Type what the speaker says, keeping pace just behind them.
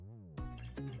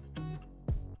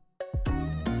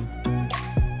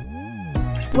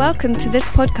Welcome to this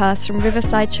podcast from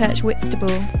Riverside Church,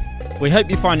 Whitstable. We hope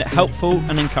you find it helpful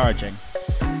and encouraging.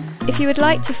 If you would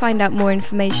like to find out more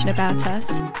information about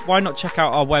us, why not check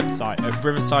out our website at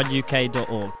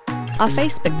riversideuk.org, our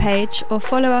Facebook page, or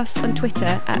follow us on Twitter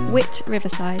at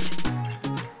 @WhitRiverside.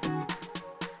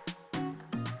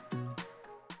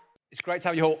 It's great to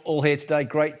have you all here today.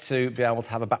 Great to be able to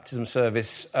have a baptism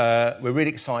service. We're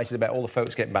really excited about all the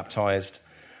folks getting baptised.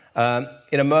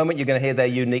 In a moment, you're going to hear their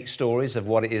unique stories of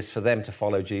what it is for them to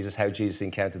follow Jesus, how Jesus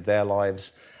encountered their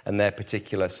lives and their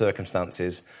particular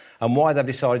circumstances, and why they've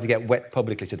decided to get wet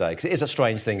publicly today. Because it is a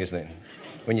strange thing, isn't it,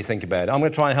 when you think about it. I'm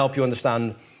going to try and help you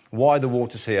understand why the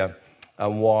water's here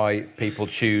and why people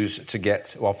choose to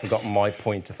get, well, I've forgotten my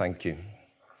point to thank you,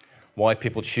 why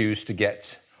people choose to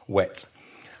get wet.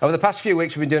 Over the past few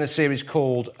weeks, we've been doing a series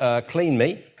called Clean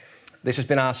Me. This has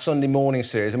been our Sunday morning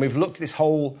series, and we've looked at this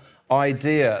whole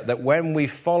idea that when we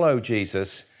follow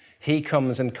Jesus, he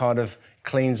comes and kind of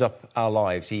cleans up our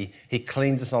lives. He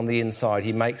cleans us on the inside.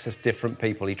 He makes us different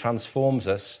people. He transforms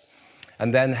us.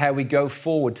 And then how we go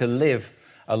forward to live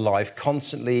a life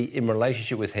constantly in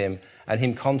relationship with him and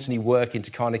him constantly working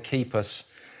to kind of keep us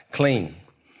clean.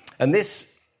 And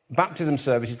this baptism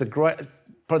service is probably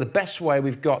the best way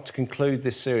we've got to conclude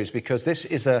this series, because this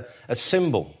is a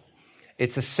symbol.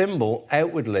 It's a symbol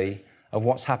outwardly of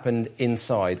what's happened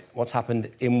inside, what's happened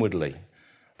inwardly.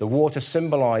 The water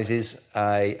symbolises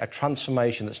a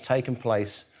transformation that's taken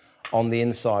place on the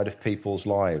inside of people's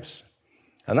lives.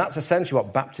 And that's essentially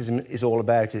what baptism is all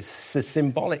about. It's a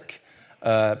symbolic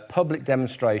public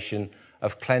demonstration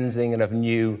of cleansing and of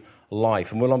new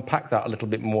life. And we'll unpack that a little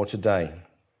bit more today.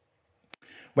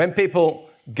 When people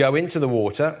go into the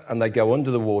water, and they go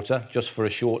under the water just for a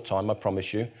short time, I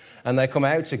promise you, and they come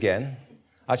out again.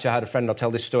 Actually, I had a friend, I'll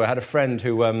tell this story. I had a friend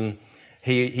who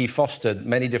he fostered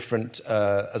many different,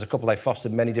 as a couple, they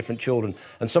fostered many different children.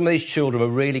 And some of these children were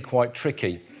really quite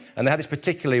tricky. And they had this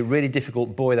particularly really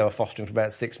difficult boy they were fostering for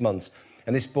about 6 months.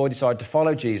 And this boy decided to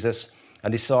follow Jesus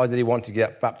and decided that he wanted to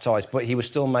get baptised. But he was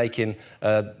still making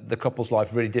the couple's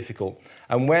life really difficult.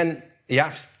 And when he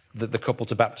asked the couple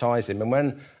to baptise him, and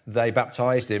when they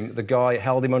baptised him, the guy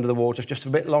held him under the water for just a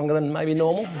bit longer than maybe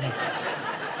normal.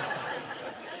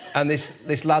 And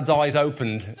this lad's eyes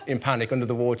opened in panic under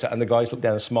the water, and the guys looked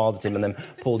down and smiled at him and then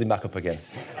pulled him back up again.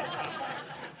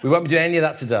 We won't be doing any of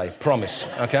that today, promise,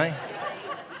 okay?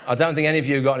 I don't think any of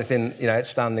you have got anything,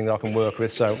 outstanding that I can work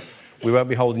with, so we won't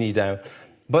be holding you down.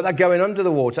 But that going under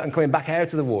the water and coming back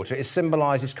out of the water, it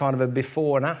symbolises kind of a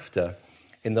before and after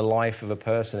in the life of a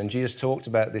person. And Jesus talked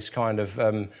about this kind of,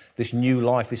 this new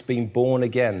life, this being born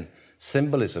again,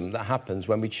 symbolism that happens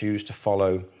when we choose to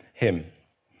follow him.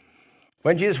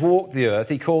 When Jesus walked the earth,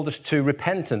 he called us to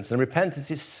repentance. And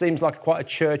repentance, it seems like quite a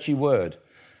churchy word.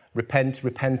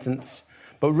 Repentance.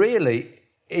 But really,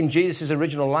 in Jesus'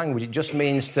 original language, it just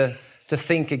means to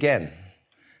think again,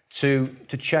 to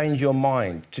change your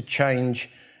mind, to change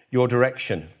your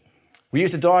direction. We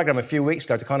used a diagram a few weeks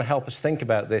ago to kind of help us think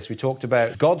about this. We talked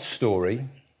about God's story,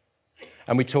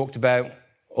 and we talked about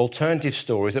alternative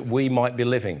stories that we might be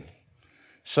living.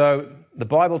 So the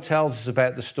Bible tells us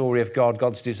about the story of God,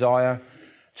 God's desire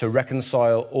to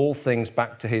reconcile all things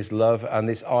back to his love, and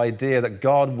this idea that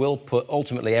God will put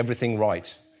ultimately everything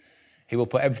right. He will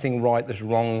put everything right that's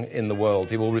wrong in the world.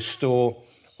 He will restore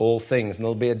all things. And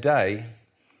there'll be a day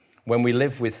when we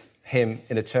live with him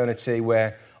in eternity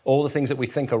where all the things that we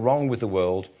think are wrong with the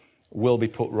world will be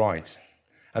put right.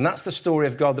 And that's the story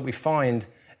of God that we find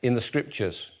in the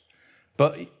scriptures.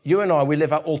 But you and I, we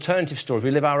live our alternative stories.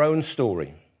 We live our own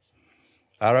story.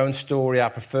 Our own story, our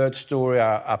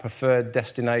preferred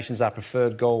destinations, our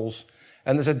preferred goals.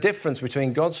 And there's a difference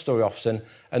between God's story often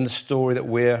and the story that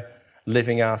we're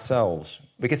living ourselves.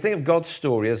 We can think of God's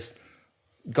story as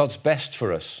God's best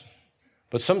for us.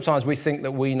 But sometimes we think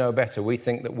that we know better. We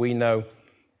think that we know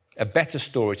a better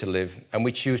story to live, and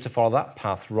we choose to follow that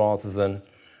path rather than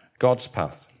God's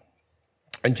path.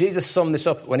 And Jesus summed this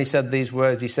up when he said these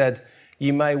words. He said,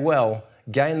 "You may well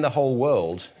gain the whole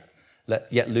world,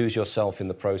 yet lose yourself in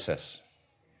the process.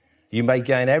 You may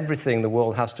gain everything the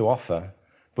world has to offer,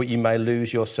 but you may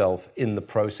lose yourself in the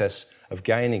process of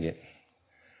gaining it."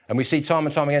 And we see time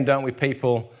and time again, don't we,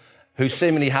 people who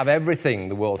seemingly have everything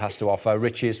the world has to offer,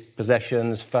 riches,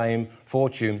 possessions, fame,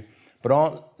 fortune, but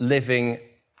aren't living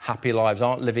happy lives,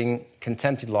 aren't living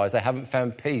contented lives. They haven't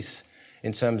found peace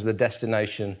in terms of the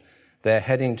destination they're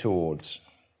heading towards.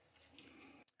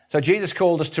 So Jesus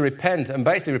called us to repent, and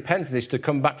basically repentance is to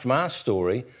come back from our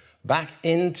story back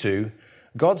into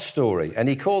God's story. And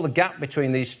he called the gap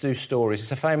between these two stories,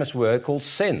 it's a famous word called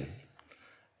sin.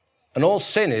 And all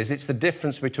sin is, it's the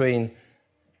difference between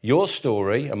your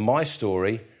story and my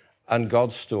story and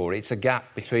God's story. It's a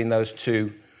gap between those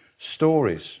two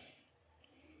stories.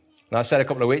 And I said a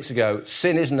couple of weeks ago,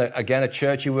 sin isn't, again, a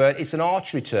churchy word. It's an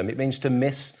archery term. It means to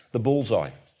miss the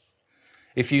bullseye.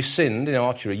 If you sinned in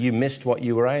archery, you missed what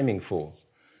you were aiming for.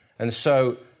 And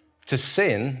so to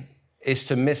sin is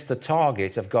to miss the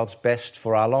target of God's best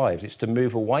for our lives. It's to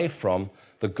move away from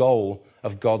the goal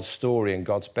of God's story and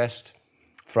God's best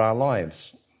for our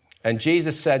lives. And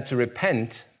Jesus said to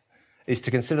repent is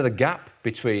to consider the gap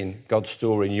between God's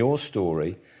story and your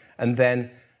story, and then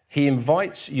he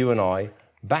invites you and I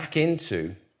back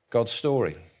into God's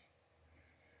story.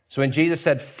 So when Jesus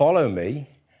said, follow me,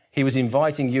 he was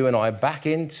inviting you and I back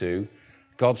into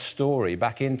God's story,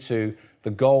 back into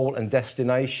the goal and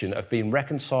destination of being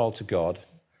reconciled to God,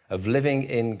 of living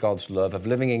in God's love, of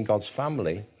living in God's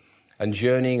family, and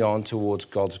journeying on towards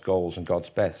God's goals and God's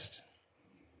best.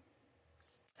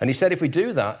 And he said, if we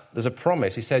do that, there's a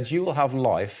promise. He said, you will have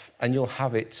life and you'll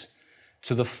have it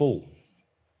to the full.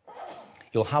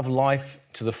 You'll have life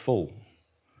to the full.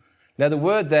 Now, the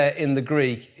word there in the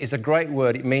Greek is a great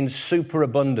word. It means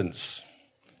superabundance.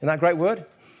 Isn't that a great word?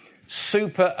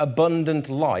 Superabundant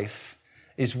life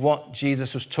is what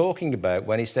Jesus was talking about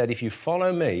when he said, if you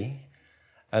follow me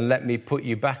and let me put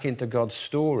you back into God's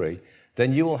story,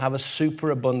 then you will have a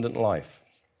superabundant life.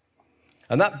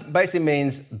 And that basically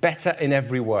means better in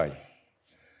every way,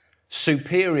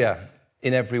 superior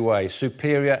in every way,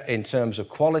 superior in terms of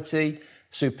quality,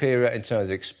 superior in terms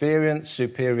of experience,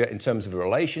 superior in terms of a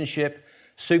relationship,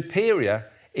 superior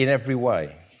in every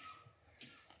way.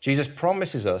 Jesus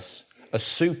promises us a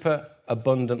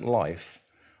superabundant life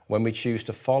when we choose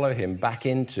to follow him back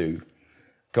into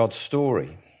God's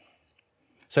story.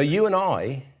 So you and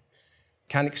I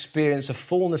can experience a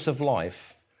fullness of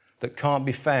life that can't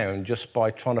be found just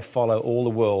by trying to follow all the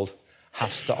world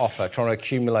has to offer, trying to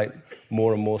accumulate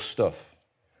more and more stuff.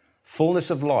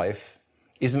 Fullness of life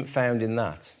isn't found in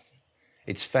that.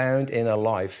 It's found in a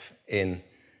life in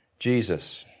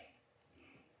Jesus.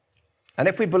 And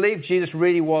if we believe Jesus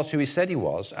really was who he said he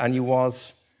was, and he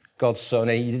was God's son,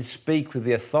 and he did speak with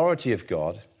the authority of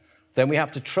God, then we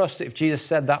have to trust that if Jesus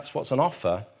said that's what's on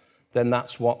offer, then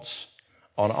that's what's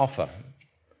on offer.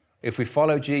 If we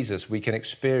follow Jesus, we can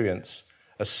experience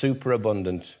a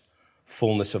superabundant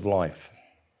fullness of life.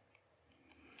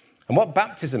 And what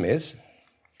baptism is,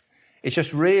 it's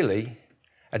just really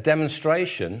a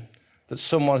demonstration that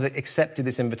someone has accepted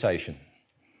this invitation.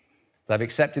 They've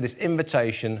accepted this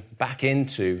invitation back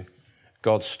into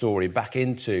God's story, back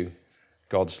into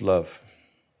God's love.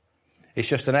 It's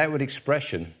just an outward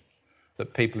expression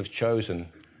that people have chosen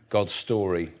God's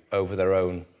story over their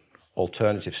own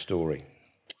alternative story.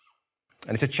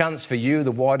 And it's a chance for you,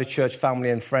 the wider church family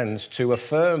and friends, to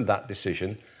affirm that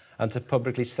decision and to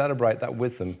publicly celebrate that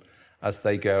with them as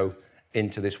they go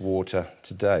into this water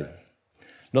today.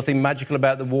 Nothing magical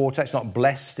about the water. It's not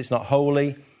blessed. It's not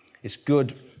holy. It's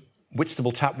good,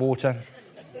 Whitstable tap water.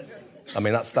 I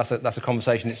mean, that's a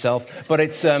conversation itself. But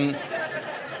it's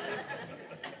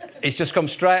just come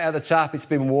straight out of the tap. It's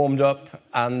been warmed up,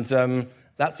 and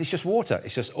it's just water.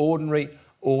 It's just ordinary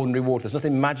water. There's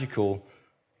nothing magical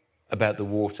about the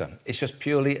water. It's just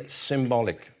purely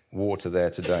symbolic water there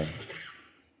today.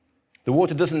 The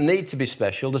water doesn't need to be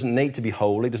special, doesn't need to be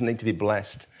holy, doesn't need to be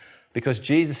blessed, because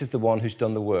Jesus is the one who's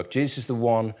done the work. Jesus is the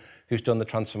one who's done the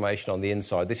transformation on the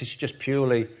inside. This is just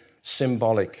purely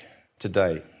symbolic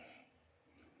today.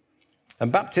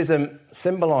 And baptism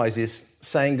symbolises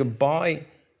saying goodbye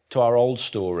to our old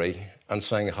story and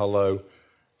saying hello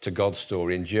to God's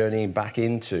story and journeying back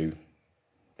into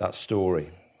that story.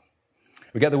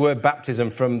 We get the word baptism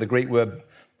from the Greek word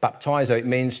baptizo. It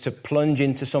means to plunge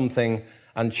into something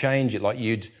and change it, like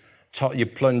you'd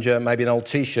plunge maybe an old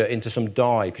T-shirt into some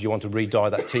dye because you want to re-dye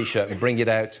that T-shirt and bring it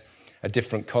out a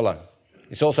different colour.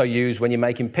 It's also used when you're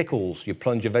making pickles. You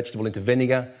plunge a vegetable into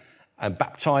vinegar and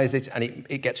baptize it, and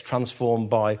it gets transformed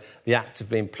by the act of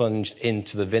being plunged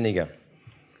into the vinegar.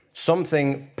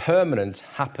 Something permanent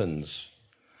happens.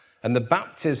 And the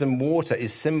baptism water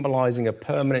is symbolising a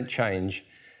permanent change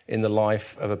in the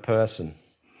life of a person.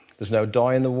 There's no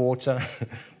dye in the water.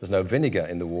 There's no vinegar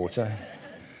in the water.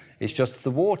 It's just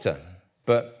the water.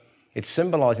 But it's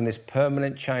symbolising this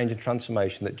permanent change and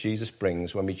transformation that Jesus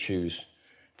brings when we choose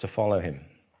to follow him.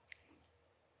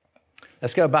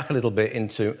 Let's go back a little bit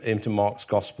into Mark's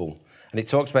Gospel. And it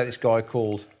talks about this guy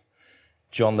called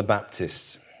John the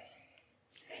Baptist.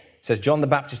 It says, John the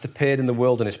Baptist appeared in the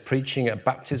wilderness preaching a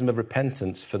baptism of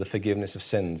repentance for the forgiveness of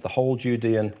sins. The whole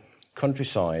Judean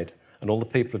countryside and all the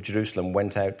people of Jerusalem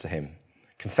went out to him,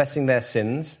 confessing their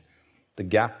sins, the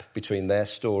gap between their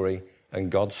story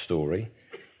and God's story,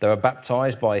 They were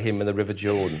baptized by him in the River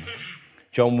Jordan.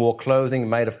 John wore clothing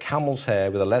made of camel's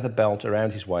hair with a leather belt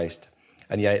around his waist,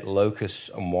 and he ate locusts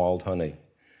and wild honey.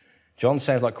 John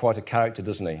sounds like quite a character,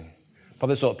 doesn't he?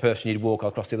 Probably the sort of person you'd walk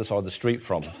across the other side of the street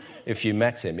from if you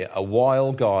met him. A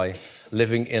wild guy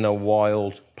living in a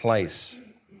wild place.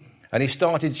 And he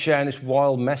started sharing this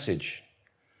wild message,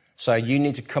 saying you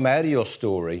need to come out of your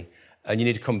story and you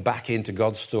need to come back into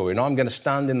God's story. And I'm going to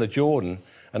stand in the Jordan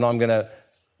and I'm going to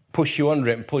push you under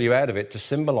it and pull you out of it to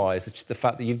symbolize the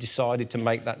fact that you've decided to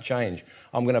make that change.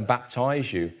 I'm going to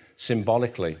baptize you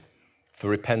symbolically for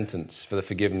repentance, for the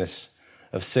forgiveness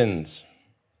of sins.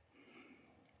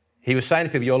 He was saying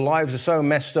to people, your lives are so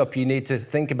messed up, you need to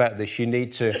think about this. You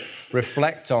need to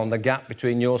reflect on the gap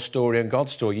between your story and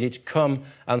God's story. You need to come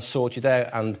and sort it out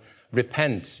and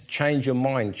repent, change your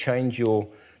mind, change your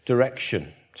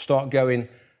direction. Start going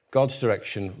God's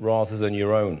direction rather than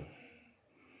your own.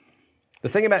 The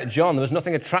thing about John, there was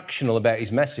nothing attractional about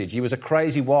his message. He was a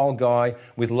crazy wild guy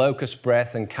with locust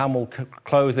breath and camel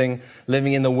clothing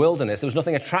living in the wilderness. There was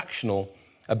nothing attractional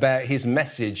about his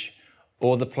message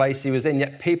or the place he was in.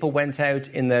 Yet people went out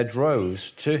in their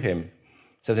droves to him.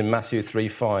 It says in Matthew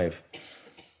 3:5.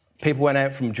 People went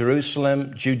out from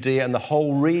Jerusalem, Judea, and the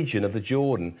whole region of the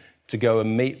Jordan to go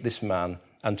and meet this man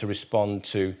and to respond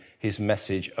to his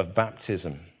message of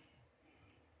baptism.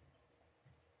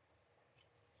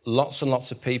 Lots and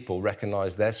lots of people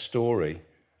recognized their story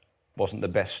wasn't the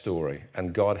best story,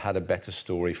 and God had a better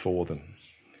story for them.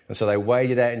 And so they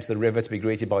waded out into the river to be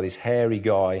greeted by this hairy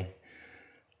guy,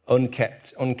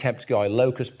 unkept guy,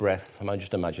 locust breath, I might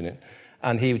just imagine it.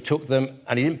 And he took them,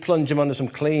 and he didn't plunge them under some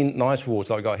clean, nice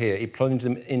water like I got here. He plunged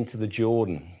them into the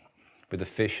Jordan with the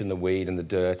fish and the weed and the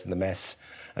dirt and the mess,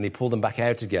 and he pulled them back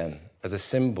out again as a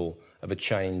symbol of a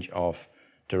change of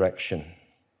direction.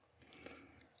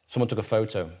 Someone took a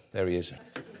photo. There he is.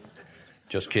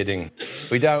 Just kidding.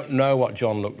 We don't know what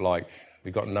John looked like.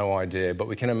 We've got no idea, but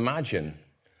we can imagine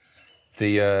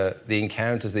the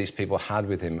encounters these people had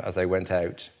with him as they went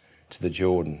out to the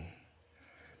Jordan.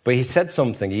 But he said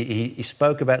something. He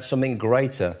spoke about something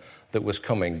greater that was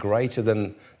coming, greater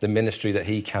than the ministry that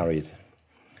he carried.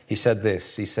 He said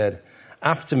this. He said,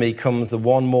 "After me comes the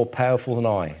one more powerful than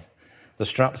I, the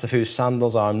straps of whose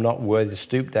sandals I am not worthy to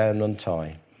stoop down and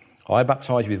untie. I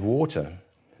baptize you with water,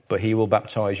 but he will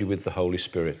baptize you with the Holy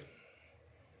Spirit."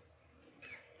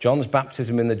 John's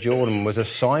baptism in the Jordan was a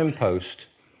signpost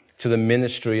to the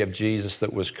ministry of Jesus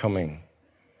that was coming.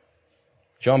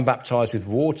 John baptized with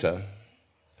water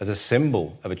as a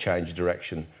symbol of a change of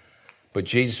direction, but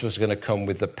Jesus was going to come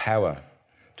with the power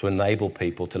to enable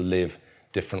people to live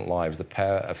different lives, the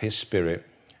power of his Spirit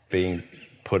being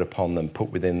put upon them,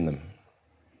 put within them.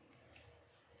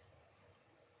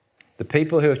 The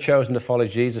people who have chosen to follow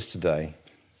Jesus today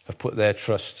have put their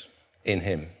trust in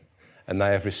him, and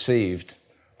they have received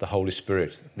the Holy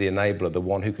Spirit, the enabler, the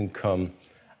one who can come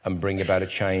and bring about a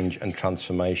change and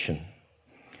transformation.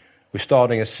 We're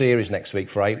starting a series next week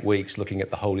for 8 weeks looking at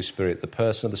the Holy Spirit, the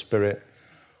person of the Spirit,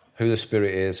 who the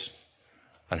Spirit is,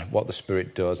 and what the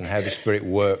Spirit does, and how the Spirit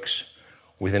works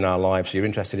within our lives. So if you're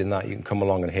interested in that, you can come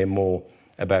along and hear more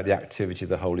about the activity of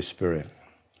the Holy Spirit.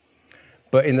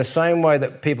 But in the same way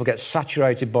that people get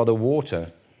saturated by the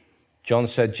water, John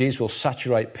said Jesus will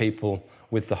saturate people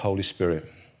with the Holy Spirit.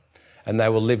 And they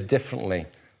will live differently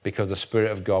because the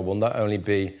Spirit of God will not only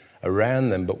be around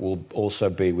them, but will also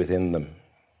be within them.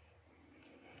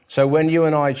 So when you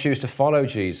and I choose to follow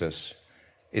Jesus,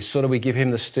 it's sort of we give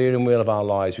him the steering wheel of our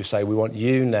lives. We say, we want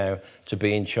you now to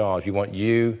be in charge. We want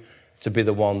you to be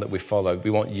the one that we follow. We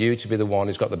want you to be the one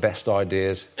who's got the best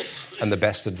ideas and the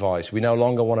best advice. We no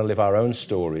longer want to live our own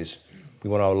stories. We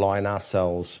want to align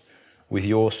ourselves with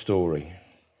your story.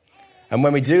 And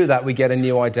when we do that, we get a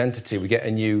new identity. We get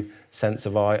a new sense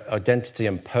of our identity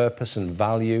and purpose and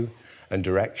value and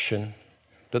direction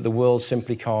that the world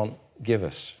simply can't give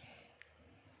us.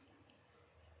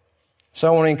 So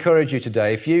I want to encourage you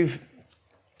today, if you've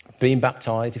been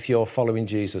baptized, if you're following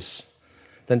Jesus,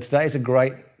 then today is a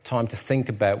great time to think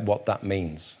about what that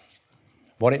means,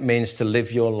 what it means to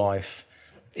live your life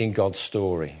in God's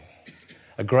story.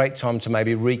 A great time to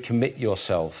maybe recommit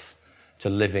yourself to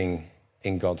living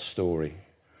in God's story.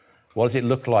 What does it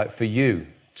look like for you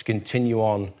to continue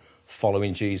on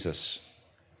following Jesus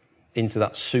into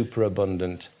that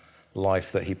superabundant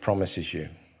life that he promises you?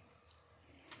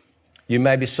 You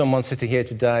may be someone sitting here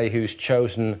today who's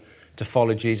chosen to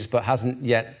follow Jesus but hasn't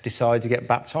yet decided to get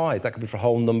baptized. That could be for a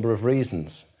whole number of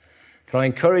reasons. Can I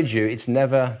encourage you, it's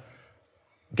never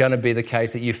going to be the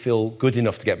case that you feel good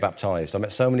enough to get baptized. I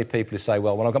met so many people who say,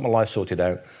 well, when I've got my life sorted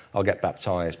out, I'll get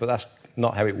baptized. But that's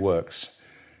not how it works.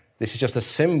 This is just a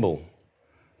symbol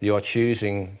You are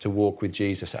choosing to walk with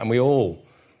Jesus. And we all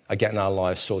are getting our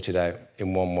lives sorted out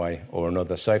in one way or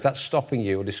another. So if that's stopping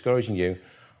you or discouraging you,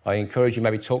 I encourage you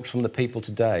maybe talk to some of the people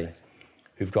today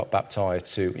who've got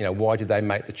baptised to, why did they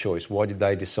make the choice? Why did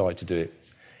they decide to do it?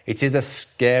 It is a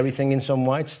scary thing in some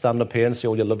way to stand up here and see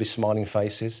all your lovely smiling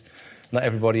faces. Not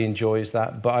everybody enjoys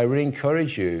that. But I really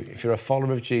encourage you, if you're a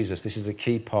follower of Jesus, this is a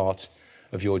key part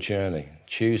of your journey,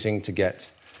 choosing to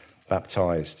get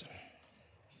baptised.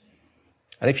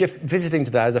 And if you're visiting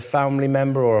today as a family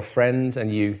member or a friend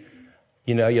and you're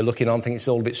looking on thinking it's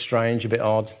all a bit strange, a bit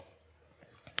odd,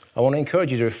 I want to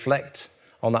encourage you to reflect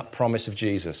on that promise of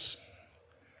Jesus.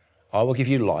 I will give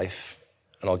you life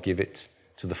and I'll give it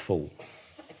to the full.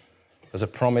 There's a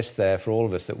promise there for all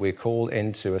of us that we're called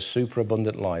into a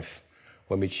superabundant life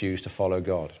when we choose to follow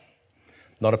God.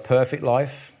 Not a perfect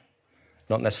life,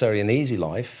 not necessarily an easy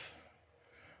life,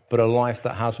 but a life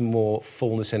that has more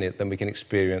fullness in it than we can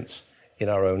experience in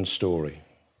our own story.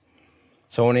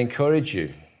 So I want to encourage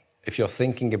you, if you're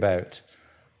thinking about,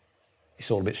 it's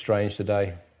all a bit strange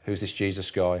today, who's this Jesus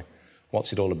guy?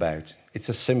 What's it all about? It's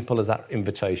as simple as that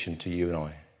invitation to you and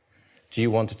I. Do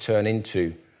you want to turn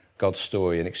into God's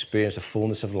story and experience the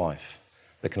fullness of life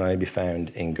that can only be found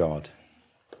in God?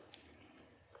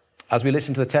 As we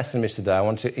listen to the testimonies today, I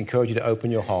want to encourage you to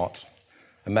open your heart,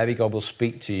 and maybe God will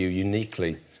speak to you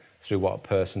uniquely through what a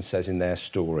person says in their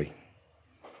story.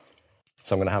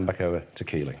 So I'm going to hand back over to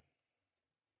Keely.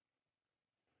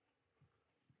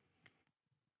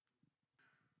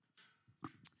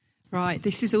 Right,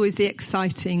 this is always the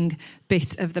exciting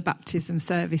bit of the baptism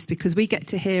service, because we get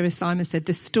to hear, as Simon said,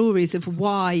 the stories of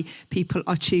why people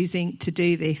are choosing to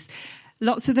do this.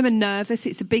 Lots of them are nervous.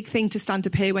 It's a big thing to stand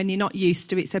up here when you're not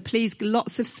used to it. So please,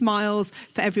 lots of smiles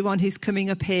for everyone who's coming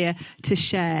up here to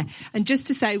share. And just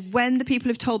to say, when the people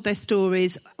have told their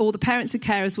stories, all the parents and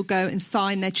carers will go and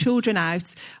sign their children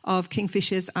out of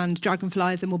kingfishers and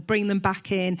dragonflies, and we'll bring them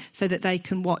back in so that they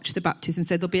can watch the baptism.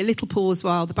 So there'll be a little pause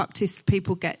while the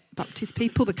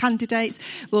the candidates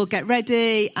will get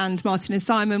ready, and Martin and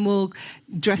Simon will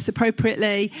dress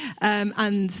appropriately.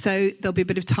 And so there'll be a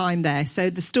bit of time there.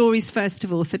 So the stories first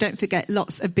of all, so don't forget,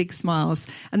 lots of big smiles.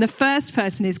 And the first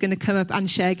person who's going to come up and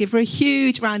share, give her a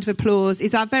huge round of applause,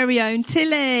 is our very own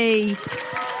Tilly.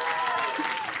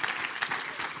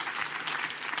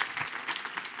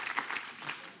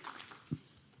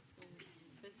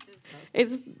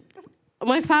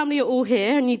 My family are all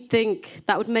here, and you'd think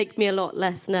that would make me a lot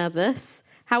less nervous.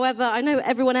 However, I know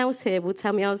everyone else here will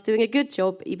tell me I was doing a good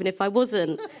job, even if I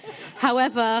wasn't.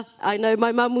 However, I know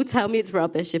my mum will tell me it's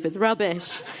rubbish if it's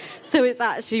rubbish. So it's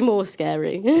actually more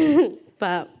scary.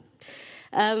 But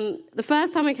the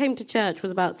first time I came to church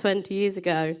was about 20 years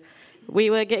ago. We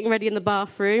were getting ready in the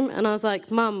bathroom, and I was like,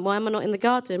 Mum, why am I not in the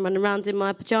garden running around in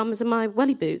my pyjamas and my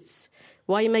welly boots?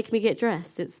 Why are you making me get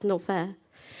dressed? It's not fair.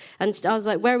 And I was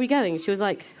like, where are we going? She was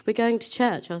like, we're going to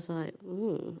church. I was like,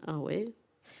 are we?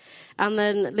 And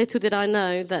then little did I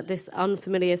know that this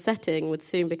unfamiliar setting would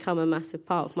soon become a massive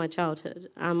part of my childhood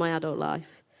and my adult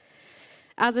life.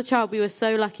 As a child, we were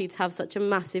so lucky to have such a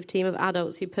massive team of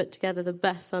adults who put together the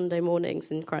best Sunday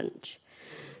mornings in Crunch.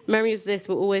 Memories of this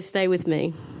will always stay with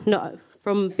me, not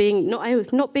being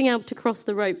able to cross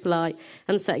the rope light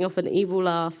and setting off an evil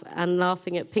laugh and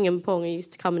laughing at Ping and Pong, who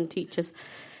used to come and teach us,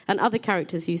 and other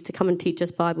characters who used to come and teach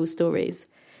us Bible stories.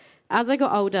 As I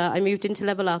got older, I moved into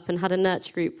Level Up and had a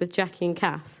nurture group with Jackie and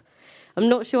Kath. I'm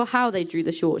not sure how they drew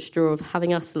the short straw of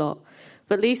having us lot,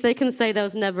 but at least they can say there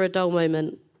was never a dull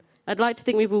moment. I'd like to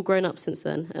think we've all grown up since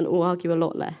then and all argue a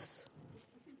lot less.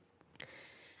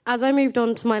 As I moved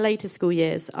on to my later school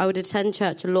years, I would attend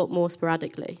church a lot more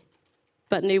sporadically,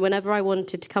 but knew whenever I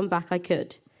wanted to come back I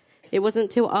could. It wasn't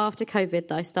until after COVID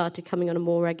that I started coming on a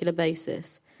more regular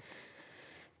basis.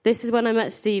 This is when I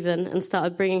met Stephen and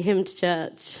started bringing him to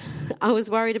church. I was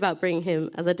worried about bringing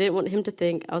him, as I didn't want him to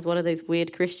think I was one of those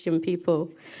weird Christian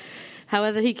people.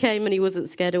 However, he came and he wasn't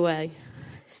scared away.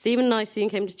 Stephen and I soon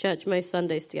came to church most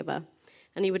Sundays together,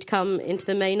 and he would come into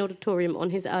the main auditorium on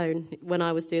his own when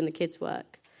I was doing the kids'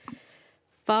 work.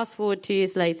 Fast forward 2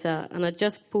 years later, and I'd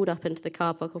just pulled up into the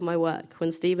car park of my work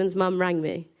when Stephen's mum rang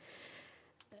me.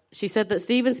 She said that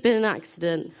Stephen's been in an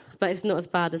accident, but it's not as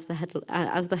bad as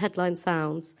the headline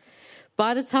sounds.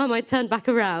 By the time I turned back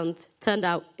around, turned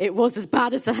out it was as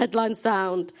bad as the headline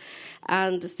sound,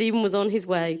 and Stephen was on his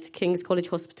way to King's College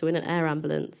Hospital in an air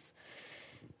ambulance.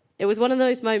 It was one of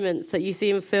those moments that you see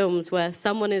in films where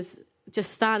someone is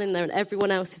just standing there and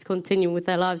everyone else is continuing with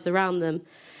their lives around them,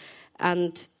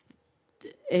 and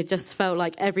it just felt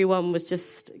like everyone was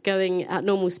just going at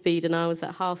normal speed and I was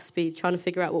at half speed trying to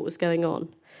figure out what was going on.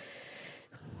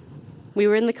 We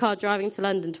were in the car driving to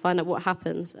London to find out what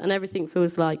happened, and everything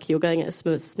feels like you're going at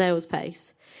a snail's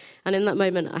pace. And in that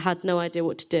moment, I had no idea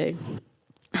what to do.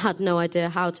 I had no idea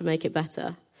how to make it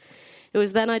better. It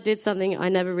was then I did something I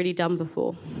never really done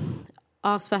before.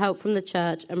 Asked for help from the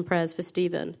church and prayers for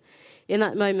Stephen. In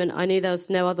that moment, I knew there was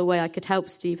no other way I could help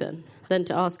Stephen than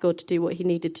to ask God to do what he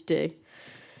needed to do.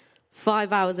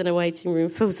 5 hours in a waiting room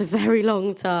feels a very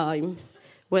long time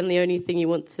when the only person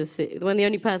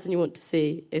you want to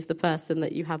see is the person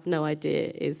that you have no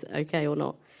idea is okay or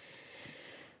not.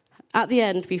 At the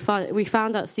end, we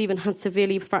found out Stephen had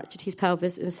severely fractured his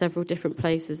pelvis in several different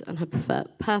places and had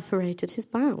perforated his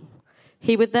bowel.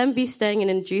 He would then be staying in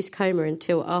an induced coma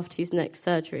until after his next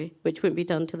surgery, which wouldn't be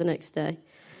done till the next day.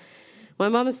 My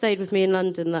mum stayed with me in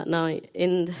London that night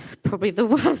in probably the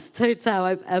worst hotel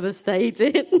I've ever stayed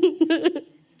in,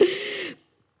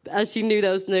 as she knew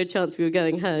there was no chance we were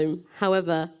going home.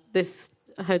 However, this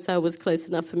hotel was close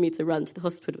enough for me to run to the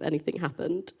hospital if anything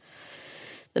happened.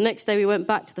 The next day we went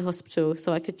back to the hospital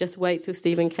so I could just wait till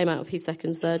Stephen came out of his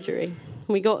second surgery.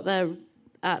 We got there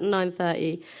at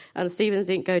 9:30 and Stephen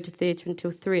didn't go to theatre until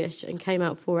 3ish and came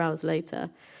out 4 hours later.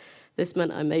 This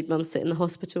meant I made Mum sit in the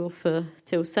hospital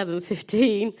till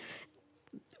 7:15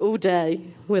 all day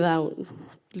without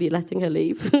letting her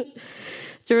leave.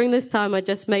 During this time, I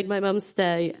just made my mum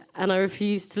stay, and I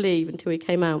refused to leave until he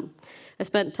came out. I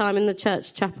spent time in the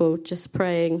church chapel just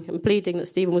praying and pleading that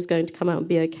Stephen was going to come out and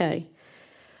be okay.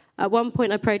 At one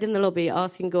point, I prayed in the lobby,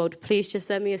 asking God, please just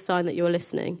send me a sign that you're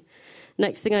listening.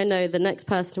 Next thing I know, the next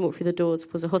person to walk through the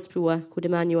doors was a hospital worker called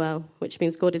Emmanuel, which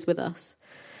means God is with us.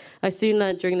 I soon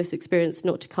learned during this experience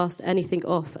not to cast anything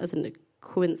off as a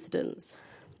coincidence.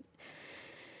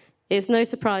 It's no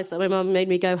surprise that my mum made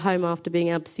me go home after being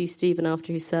able to see Stephen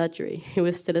after his surgery. He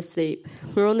was still asleep.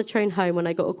 We were on the train home when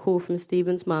I got a call from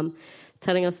Stephen's mum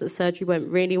telling us that surgery went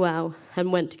really well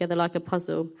and went together like a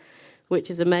puzzle, which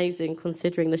is amazing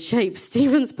considering the shape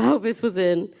Stephen's pelvis was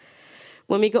in.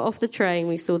 When we got off the train,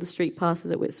 we saw the street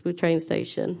passes at Whitstable train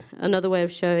station, another way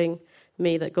of showing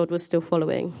me that God was still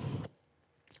following.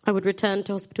 I would return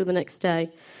to hospital the next day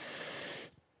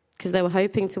because they were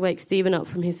hoping to wake Stephen up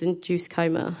from his induced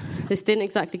coma. This didn't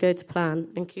exactly go to plan,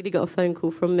 and Keely got a phone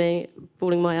call from me,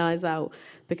 bawling my eyes out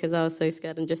because I was so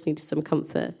scared and just needed some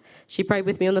comfort. She prayed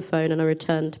with me on the phone, and I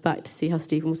returned back to see how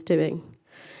Stephen was doing.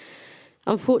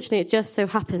 Unfortunately, it just so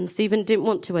happened Stephen didn't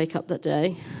want to wake up that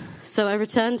day, so I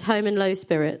returned home in low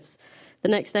spirits. The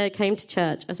next day I came to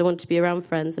church as I wanted to be around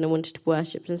friends and I wanted to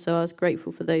worship, and so I was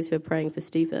grateful for those who were praying for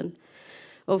Stephen.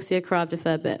 Obviously, I cried a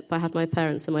fair bit, but I had my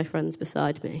parents and my friends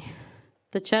beside me.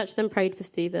 The church then prayed for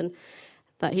Stephen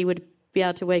that he would be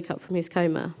able to wake up from his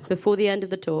coma. Before the end of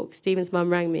the talk, Stephen's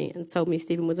mum rang me and told me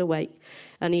Stephen was awake,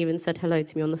 and he even said hello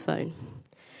to me on the phone.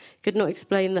 Could not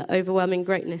explain the overwhelming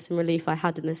greatness and relief I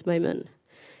had in this moment.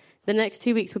 The next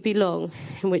 2 weeks would be long,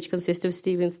 in which consisted of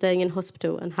Stephen staying in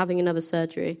hospital and having another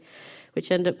surgery,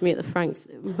 which ended up with me at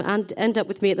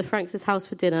the Franks' house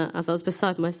for dinner as I was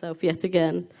beside myself yet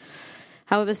again.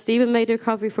 However, Stephen made a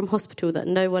recovery from hospital that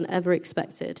no one ever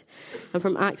expected, and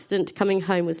from accident to coming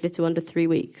home was little under 3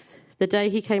 weeks. The day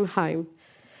he came home,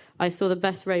 I saw the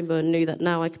best rainbow and knew that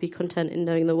now I could be content in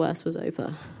knowing the worst was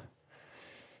over.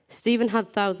 Stephen had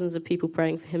thousands of people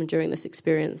praying for him during this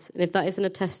experience, and if that isn't a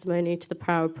testimony to the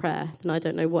power of prayer, then I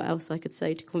don't know what else I could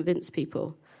say to convince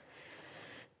people.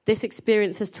 This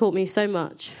experience has taught me so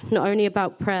much, not only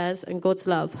about prayers and God's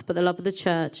love, but the love of the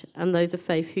church and those of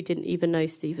faith who didn't even know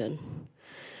Stephen.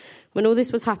 When all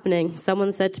this was happening,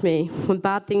 someone said to me, when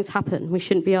bad things happen, we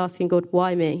shouldn't be asking God,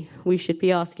 why me? We should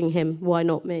be asking him, why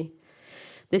not me?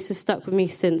 This has stuck with me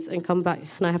since and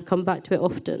I have come back to it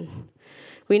often.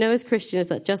 We know as Christians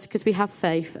that just because we have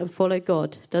faith and follow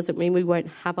God doesn't mean we won't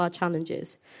have our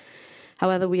challenges.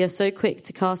 However, we are so quick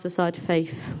to cast aside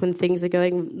faith when things are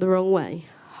going the wrong way.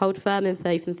 Hold firm in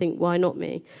faith and think, why not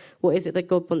me? What is it that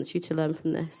God wants you to learn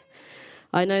from this?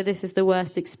 I know this is the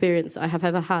worst experience I have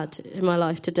ever had in my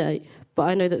life to date, but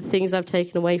I know that things I've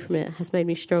taken away from it has made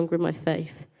me stronger in my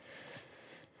faith.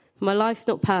 My life's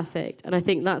not perfect, and I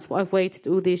think that's what I've waited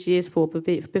all these years for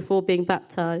before being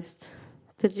baptised.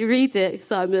 Did you read it,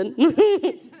 Simon?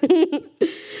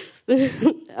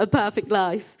 A perfect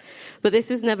life. But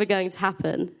this is never going to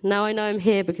happen. Now I know I'm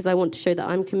here because I want to show that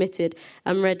I'm committed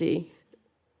and ready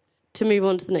to move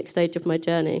on to the next stage of my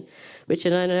journey, which I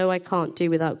know I can't do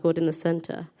without God in the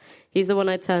centre. He's the one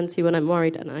I turn to when I'm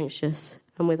worried and anxious,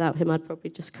 and without him I'd probably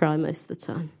just cry most of the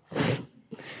time.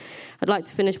 I'd like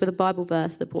to finish with a Bible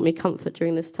verse that brought me comfort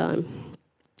during this time.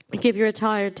 Give your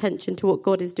entire attention to what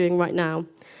God is doing right now,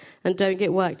 and don't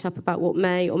get worked up about what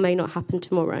may or may not happen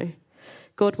tomorrow.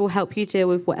 God will help you deal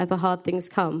with whatever hard things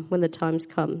come when the time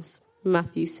comes.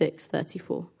 Matthew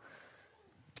 6:34.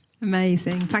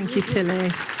 Amazing. Thank you, Tilly.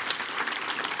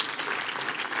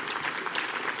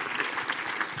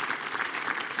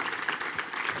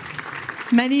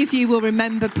 Many of you will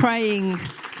remember praying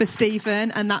for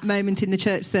Stephen and that moment in the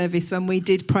church service when we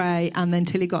did pray and then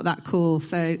Tilly got that call.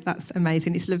 So that's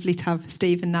amazing. It's lovely to have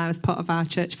Stephen now as part of our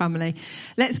church family.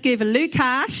 Let's give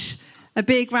Lukash a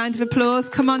big round of applause.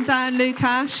 Come on down,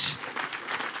 Lukash.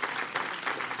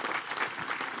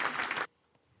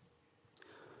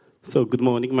 So good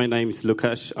morning. My name is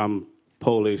Lukasz. I'm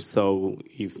Polish, so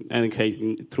if in any case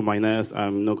through my nerves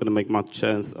I'm not going to make much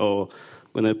sense or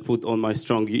going to put on my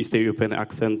strong East European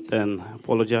accent and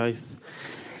apologize.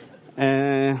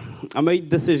 I made a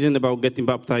decision about getting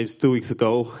baptized 2 weeks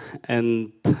ago,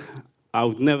 and I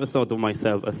would never thought of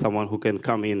myself as someone who can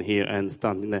come in here and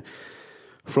stand in the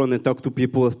front and talk to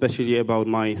people, especially about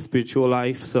my spiritual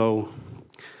life. So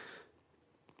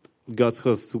God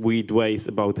has weird ways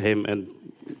about him and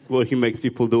what he makes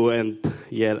people do, and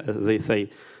yeah, as they say,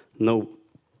 no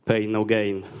pain, no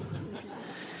gain.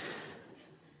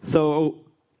 So,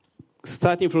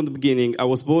 starting from the beginning, I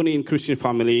was born in a Christian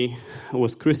family. I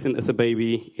was Christian as a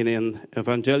baby in an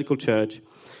evangelical church.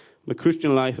 My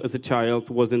Christian life as a child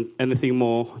wasn't anything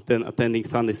more than attending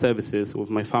Sunday services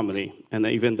with my family, and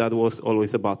even that was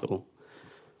always a battle.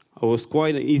 I was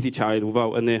quite an easy child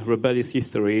without any rebellious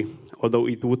history, although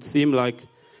it would seem like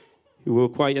we were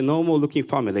quite a normal-looking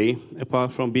family.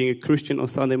 Apart from being a Christian on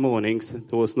Sunday mornings,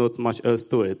 there was not much else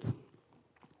to it.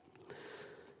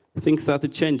 Things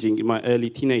started changing in my early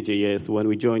teenager years when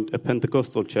we joined a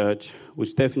Pentecostal church,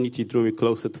 which definitely drew me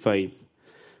closer to faith.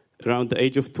 Around the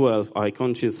age of 12, I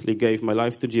consciously gave my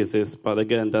life to Jesus, but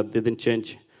again, that didn't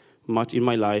change much in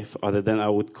my life other than I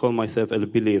would call myself a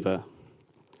believer.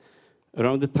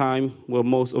 Around the time where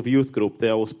most of youth group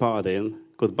that I was part in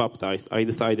got baptized, I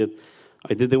decided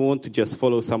I didn't want to just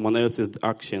follow someone else's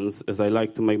actions, as I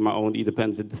like to make my own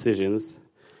independent decisions.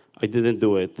 I didn't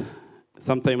do it.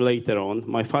 Sometime later on,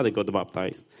 my father got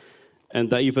baptized, and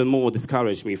that even more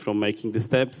discouraged me from making the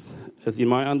steps, as in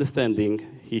my understanding,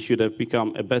 he should have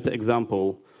become a better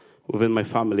example within my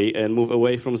family and move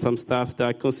away from some stuff that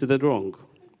I considered wrong.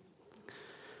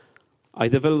 I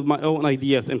developed my own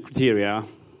ideas and criteria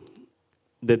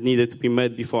that needed to be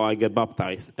met before I get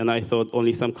baptized, and I thought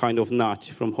only some kind of nudge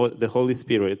from the Holy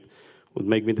Spirit would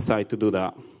make me decide to do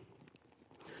that.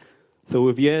 So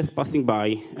with years passing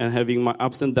by and having my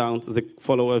ups and downs as a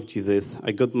follower of Jesus,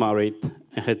 I got married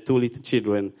and had 2 little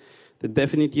children that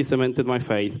definitely cemented my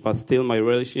faith, but still my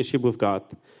relationship with God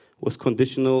was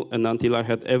conditional, and until I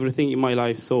had everything in my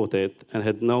life sorted and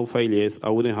had no failures, I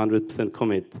wouldn't 100%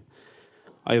 commit.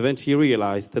 I eventually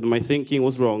realized that my thinking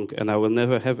was wrong and I will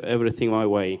never have everything my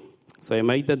way. So I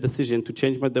made that decision to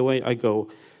change the way I go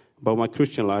about my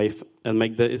Christian life and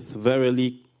make this very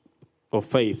leap of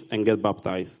faith and get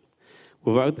baptized,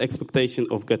 without expectation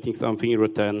of getting something in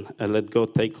return, and let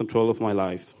God take control of my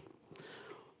life.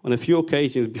 On a few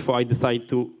occasions before I decided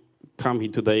to come here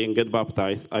today and get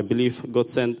baptized, I believe God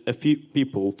sent a few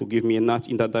people to give me a nudge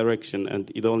in that direction,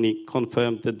 and it only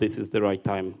confirmed that this is the right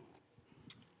time.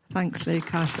 Thanks,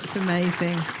 Lukash. That's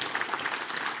amazing.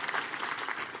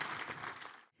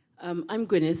 I'm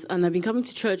Gwyneth, and I've been coming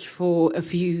to church for a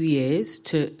few years,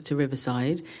 to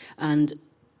Riverside, and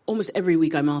almost every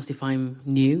week I'm asked if I'm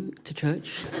new to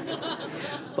church.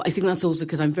 But I think that's also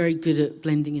because I'm very good at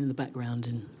blending in the background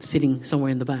and sitting somewhere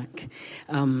in the back.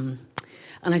 And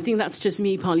I think that's just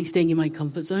me partly staying in my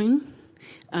comfort zone.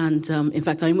 And in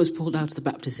fact, I almost pulled out of the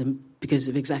baptism because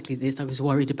of exactly this. I was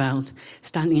worried about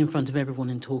standing in front of everyone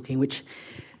and talking, which,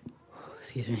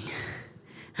 excuse me.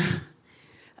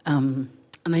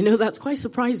 And I know that's quite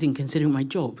surprising considering my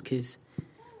job, because,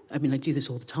 I mean, I do this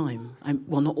all the time.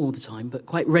 Well, not all the time, but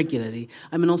quite regularly.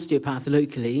 I'm an osteopath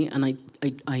locally, and I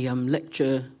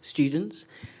lecture students.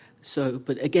 So,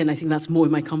 but again, I think that's more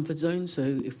in my comfort zone. So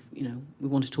if, we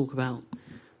want to talk about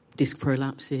disc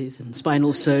prolapses and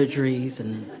spinal surgeries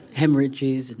and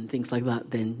hemorrhages and things like that,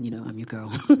 then, I'm your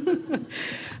girl.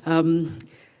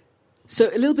 So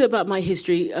a little bit about my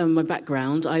history, my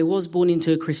background. I was born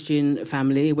into a Christian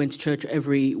family. I went to church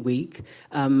every week.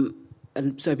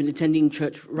 And so I've been attending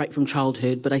church right from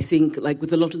childhood. But I think, like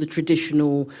with a lot of the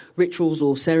traditional rituals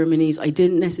or ceremonies, I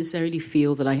didn't necessarily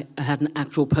feel that I had an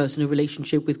actual personal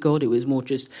relationship with God. It was more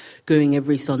just going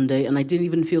every Sunday. And I didn't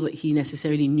even feel that he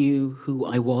necessarily knew who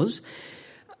I was.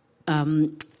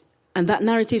 And that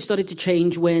narrative started to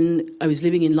change when I was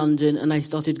living in London and I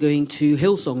started going to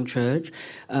Hillsong Church,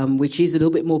 which is a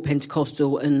little bit more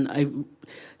Pentecostal. And I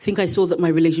think I saw that my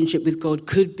relationship with God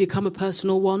could become a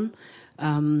personal one.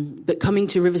 But coming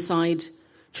to Riverside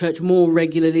church more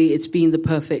regularly. It's been the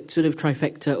perfect sort of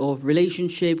trifecta of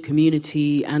relationship,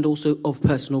 community, and also of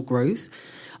personal growth.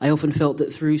 I often felt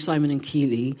that through Simon and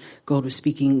Keeley, God was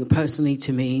speaking personally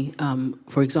to me.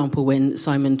 For example, when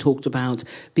Simon talked about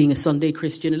being a Sunday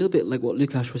Christian, a little bit like what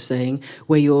Lukasz was saying,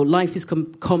 where your life is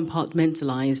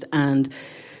compartmentalized and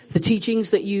the teachings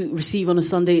that you receive on a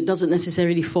Sunday, it doesn't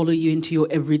necessarily follow you into your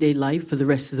everyday life for the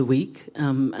rest of the week.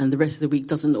 And the rest of the week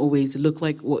doesn't always look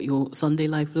like what your Sunday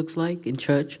life looks like in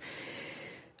church.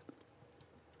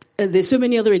 There's so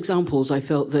many other examples I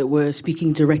felt that were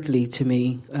speaking directly to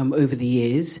me over the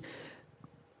years.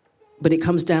 But it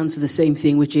comes down to the same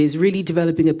thing, which is really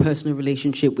developing a personal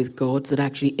relationship with God that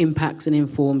actually impacts and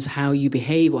informs how you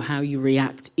behave or how you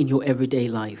react in your everyday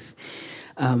life.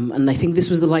 And I think this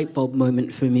was the light bulb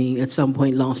moment for me at some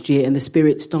point last year. And the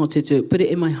Spirit started to put it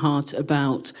in my heart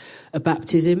about a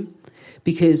baptism.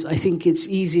 Because I think it's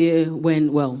easier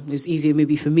it was easier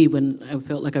maybe for me when I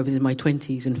felt like I was in my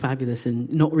 20s and fabulous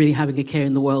and not really having a care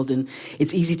in the world. And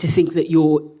it's easy to think that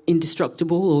you're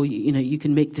indestructible or, you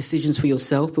can make decisions for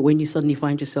yourself. But when you suddenly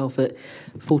find yourself at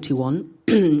 41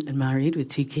 and married with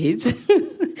 2 kids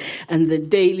and the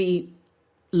daily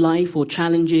life or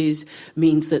challenges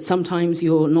means that sometimes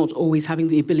you're not always having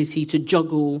the ability to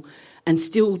juggle and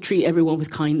still treat everyone with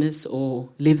kindness or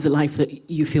live the life that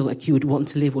you feel like you would want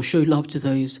to live or show love to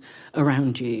those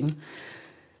around you.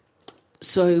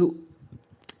 So,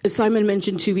 as Simon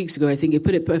mentioned 2 weeks ago, I think it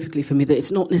put it perfectly for me that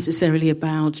it's not necessarily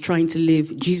about trying to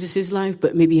live Jesus's life,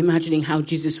 but maybe imagining how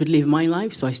Jesus would live my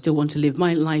life. So I still want to live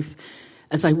my life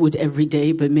as I would every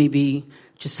day, but maybe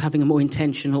just having a more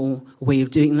intentional way of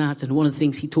doing that. And one of the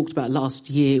things he talked about last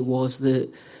year was the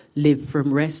Live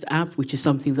From Rest app, which is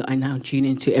something that I now tune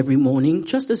into every morning,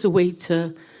 just as a way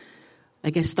to, I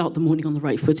guess, start the morning on the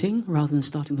right footing rather than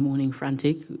starting the morning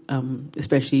frantic.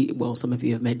 Especially, some of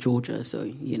you have met Georgia, so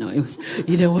you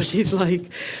know what she's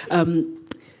like.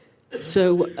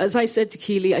 So, as I said to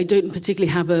Keeley, I don't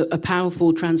particularly have a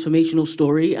powerful transformational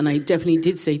story, and I definitely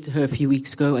did say to her a few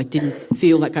weeks ago, I didn't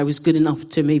feel like I was good enough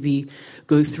to maybe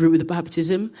go through with the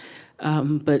baptism.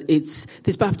 But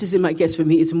this baptism, I guess, for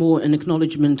me, is more an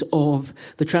acknowledgement of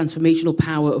the transformational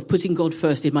power of putting God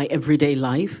first in my everyday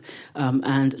life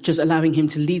and just allowing him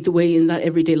to lead the way in that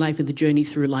everyday life and the journey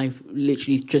through life,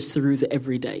 literally just through the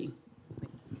everyday.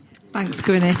 Thanks,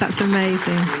 Gwyneth. That's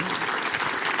amazing.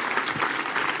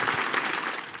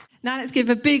 Now let's give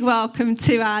a big welcome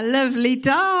to our lovely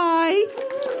Di.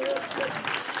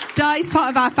 Di's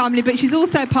part of our family, but she's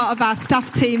also part of our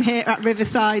staff team here at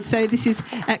Riverside, so this is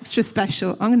extra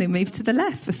special. I'm going to move to the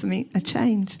left for a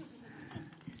change.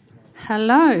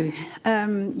 Hello.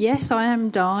 Yes, I am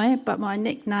Di, but my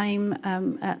nickname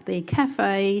at the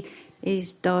cafe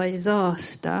is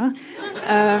Disaster.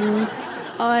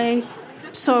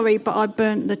 Sorry, but I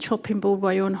burnt the chopping board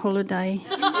while you're on holiday,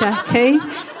 Jackie.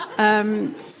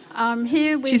 I'm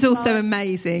here with She's also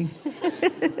amazing.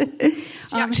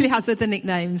 She actually has other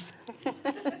nicknames.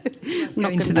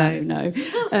 Not into those. No.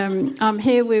 I'm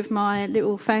here with my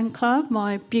little fan club,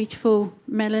 my beautiful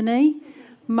Melanie,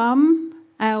 Mum,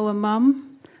 our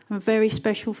Mum, and a very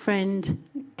special friend,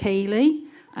 Keeley,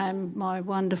 and my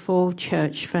wonderful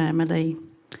church family.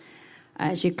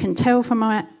 As you can tell from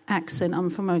my accent, I'm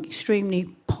from an extremely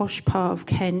posh part of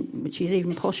Kent, which is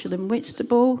even posher than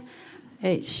Whitstable.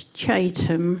 It's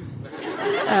Chatham.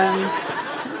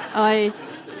 I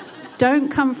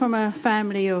don't come from a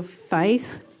family of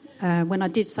faith. When I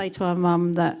did say to our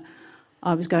mum that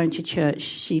I was going to church,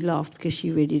 she laughed because she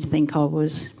really did think I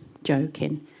was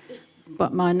joking.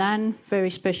 But my nan, very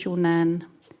special nan,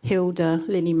 Hilda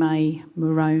Lily Mae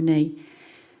Moroney,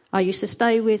 I used to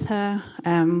stay with her.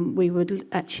 We would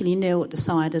actually kneel at the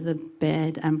side of the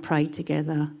bed and pray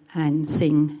together and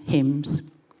sing hymns.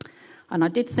 And I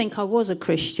did think I was a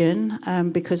Christian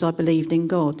because I believed in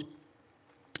God.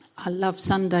 I loved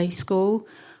Sunday school.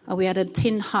 We had a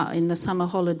tin hut in the summer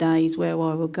holidays where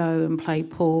I would go and play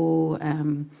pool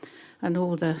and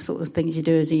all the sort of things you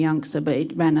do as a youngster, but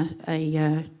it ran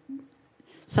a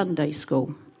Sunday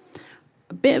school.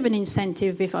 A bit of an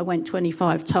incentive, if I went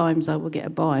 25 times, I would get a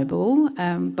Bible,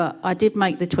 but I did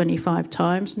make the 25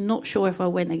 times. Not sure if I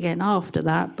went again after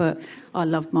that, but I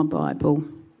loved my Bible.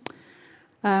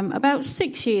 About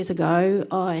 6 years ago,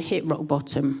 I hit rock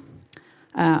bottom.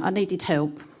 I needed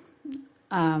help.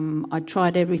 I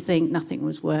tried everything, nothing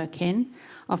was working.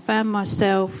 I found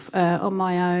myself on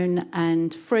my own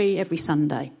and free every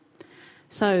Sunday.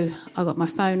 So I got my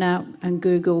phone out and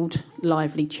Googled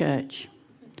Lively Church.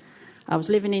 I was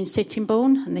living in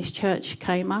Sittingbourne and this church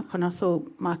came up and I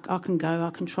thought, I can go, I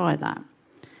can try that.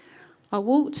 I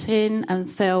walked in and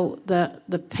felt that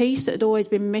the peace that had always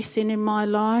been missing in my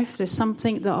life, there's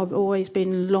something that I've always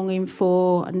been longing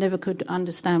for. I never could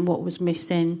understand what was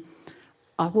missing.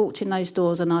 I walked in those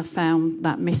doors and I found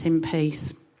that missing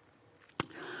piece.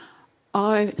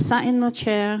 I sat in my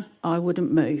chair, I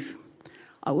wouldn't move.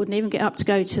 I wouldn't even get up to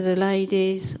go to the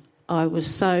ladies. I was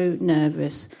so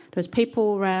nervous. There was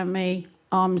people around me,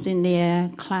 arms in the air,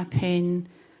 clapping,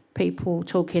 people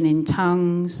talking in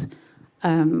tongues,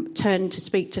 turned to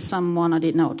speak to someone, I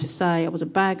didn't know what to say. I was a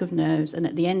bag of nerves, and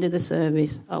at the end of the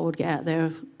service, I would get out there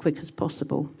as quick as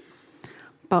possible.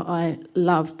 But I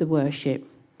loved the worship.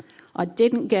 I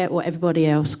didn't get what everybody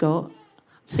else got.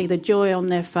 See the joy on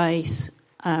their face,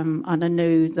 and I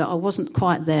knew that I wasn't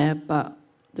quite there, but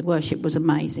the worship was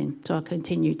amazing, so I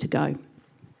continued to go.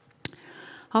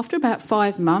 After about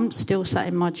 5 months, still sat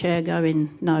in my chair going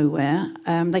nowhere,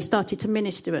 they started to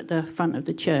minister at the front of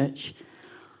the church.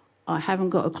 I haven't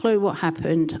got a clue what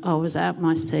happened. I was out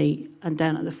my seat and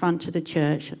down at the front of the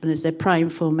church, and as they're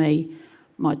praying for me,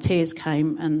 my tears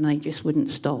came and they just wouldn't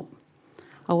stop.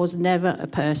 I was never a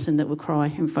person that would cry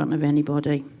in front of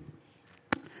anybody.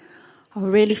 I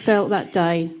really felt that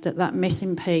day that that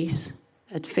missing piece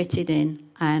had fitted in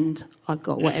and I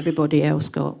got what everybody else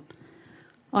got.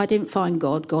 I didn't find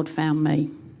God, God found me.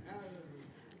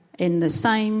 In the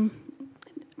same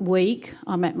week,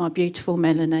 I met my beautiful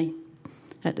Melanie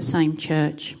at the same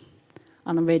church,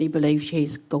 and I really believe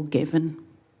she's God-given.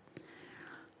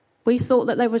 We thought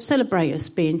that they would celebrate us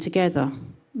being together.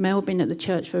 Mel had been at the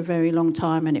church for a very long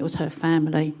time and it was her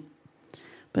family.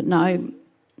 But no,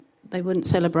 they wouldn't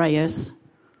celebrate us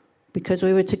because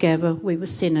we were together, we were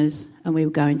sinners and we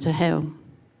were going to hell.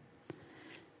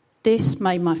 This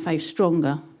made my faith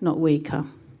stronger, not weaker.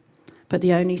 But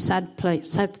the only sad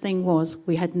thing was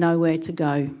we had nowhere to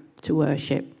go to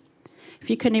worship. If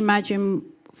you can imagine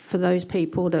for those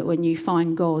people that when you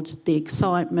find God, the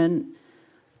excitement,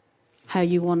 how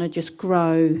you want to just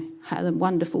grow, how the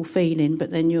wonderful feeling,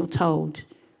 but then you're told,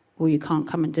 well, you can't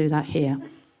come and do that here.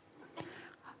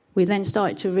 We then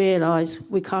started to realise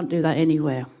we can't do that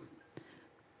anywhere.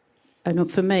 And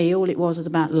for me, all it was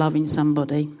about loving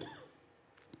somebody.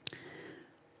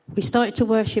 We started to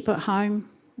worship at home.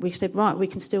 We said, right, we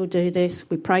can still do this.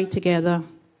 We prayed together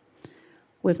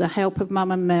with the help of Mum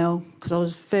and Mel, because I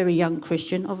was a very young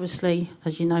Christian, obviously,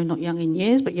 as you know, not young in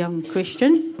years, but young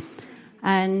Christian.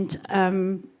 And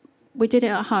we did it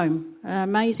at home. An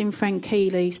amazing friend,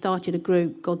 Keely, started a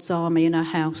group, God's Army, in her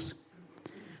house.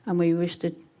 And we used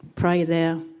to pray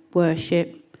there,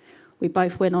 worship. We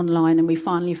both went online and we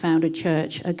finally found a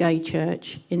church, a gay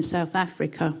church in South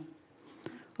Africa.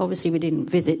 Obviously, we didn't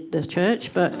visit the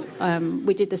church, but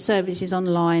we did the services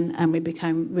online and we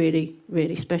became really,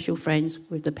 really special friends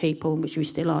with the people, which we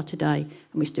still are today,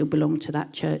 and we still belong to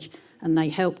that church. And they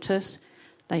helped us.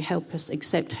 They helped us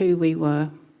accept who we were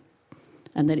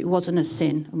and that it wasn't a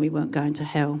sin and we weren't going to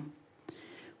hell.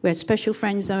 We had special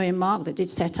friends, Zoe and Mark, that did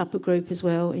set up a group as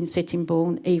well in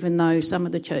Sittingbourne, even though some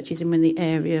of the churches in the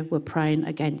area were praying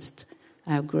against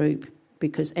our group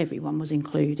because everyone was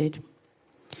included.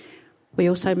 We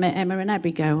also met Emma and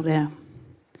Abigail there.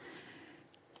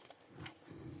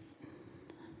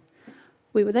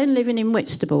 We were then living in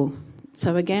Whitstable.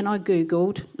 So again, I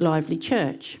Googled Lively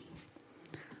Church.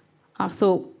 I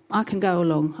thought, I can go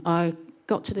along. I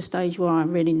got to the stage where I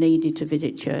really needed to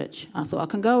visit church. I thought, I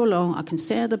can go along, I can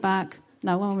sit at the back,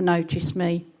 no one will notice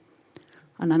me,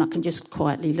 and then I can just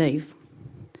quietly leave.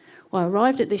 Well, I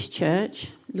arrived at this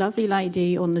church, lovely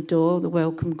lady on the door, the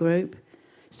welcome group,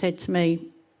 said to me,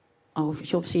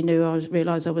 she obviously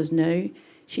realised I was new.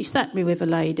 She sat me with a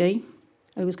lady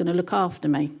who was going to look after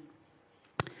me.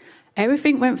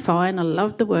 Everything went fine. I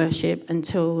loved the worship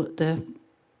until the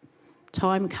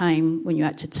time came when you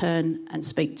had to turn and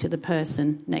speak to the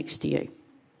person next to you.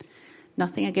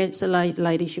 Nothing against the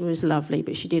lady, she was lovely,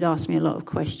 but she did ask me a lot of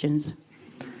questions.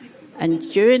 And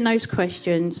during those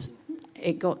questions,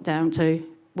 it got down to,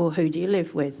 well, who do you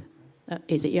live with?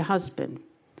 Is it your husband?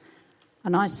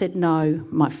 And I said, no,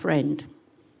 my friend.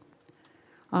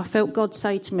 I felt God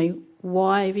say to me,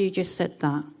 why have you just said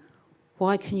that?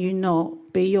 Why can you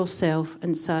not be yourself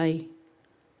and say,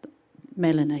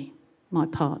 Melanie, my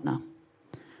partner?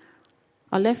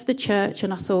 I left the church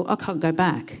and I thought, I can't go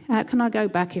back. How can I go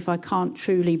back if I can't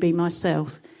truly be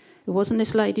myself? It wasn't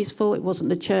this lady's fault. It wasn't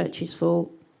the church's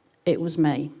fault. It was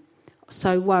me.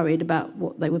 So worried about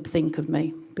what they would think of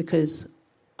me because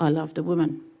I loved a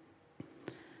woman.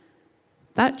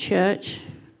 That church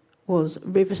was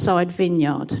Riverside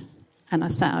Vineyard, and I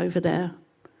sat over there,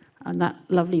 and that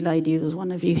lovely lady was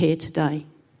one of you here today.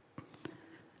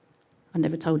 I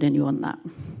never told anyone that.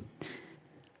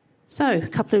 So, a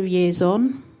couple of years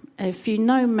on, if you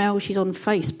know Mel, she's on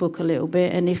Facebook a little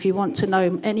bit, and if you want to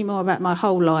know any more about my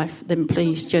whole life, then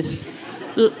please just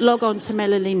log on to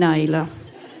Melanie Naylor.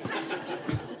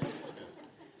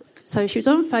 So she was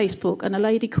on Facebook, and a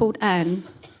lady called Anne,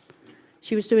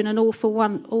 she was doing an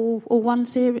all one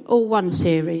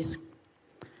series.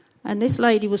 And this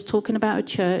lady was talking about a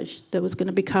church that was going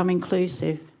to become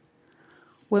inclusive.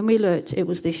 When we looked, it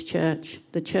was this church,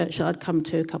 the church that I'd come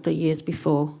to a couple of years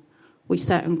before. We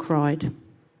sat and cried.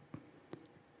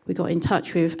 We got in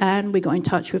touch with Anne, we got in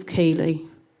touch with Keeley,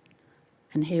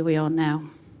 and here we are now.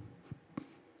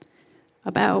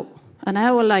 About an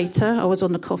hour later, I was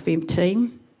on the coffee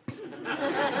team.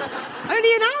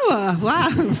 Only an hour? Wow,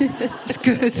 that's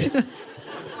good.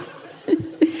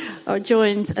 I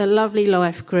joined a lovely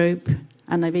life group,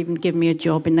 and they've even given me a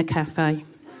job in the cafe.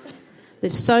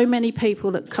 There's so many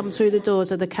people that come through the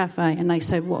doors of the cafe and they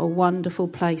say, what a wonderful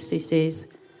place this is,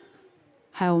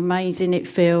 how amazing it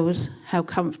feels, how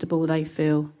comfortable they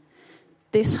feel.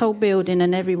 This whole building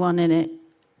and everyone in it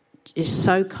is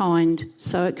so kind,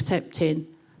 so accepting,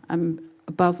 and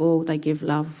above all, they give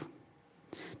love.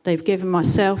 They've given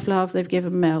myself love, they've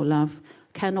given Mel love.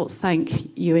 Cannot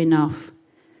thank you enough.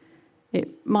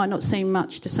 It might not seem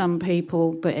much to some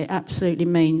people, but it absolutely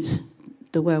means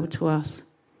the world to us.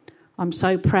 I'm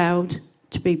so proud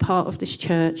to be part of this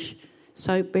church,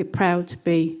 so proud to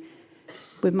be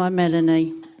with my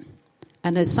Melanie.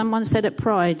 And as someone said at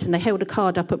Pride, and they held a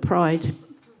card up at Pride,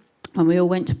 and we all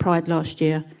went to Pride last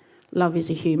year, love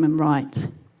is a human right.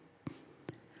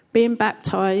 Being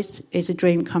baptised is a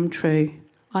dream come true.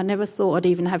 I never thought I'd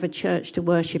even have a church to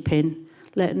worship in,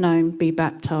 let alone be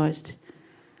baptised.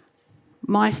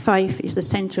 My faith is the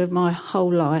centre of my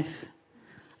whole life.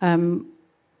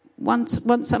 Once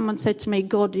someone said to me,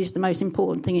 God is the most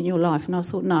important thing in your life, and I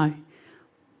thought, no.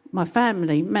 My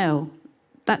family, Mel,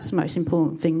 that's the most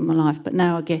important thing in my life, but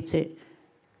now I get it.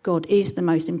 God is the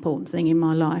most important thing in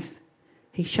my life.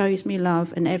 He shows me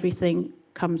love, and everything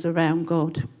comes around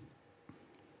God.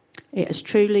 It has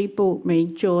truly brought me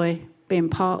joy being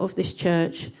part of this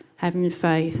church, having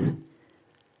faith,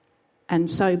 and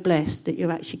so blessed that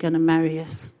you're actually going to marry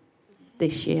us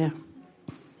this year.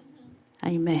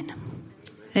 Amen.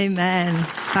 Amen.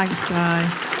 Thanks,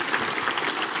 Guy.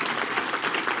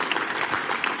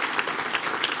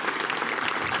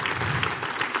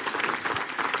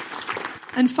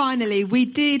 And finally, we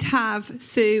did have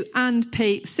Sue and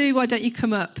Pete. Sue, why don't you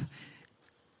come up?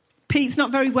 Pete's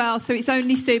not very well, so it's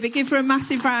only Sue, but give her a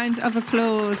massive round of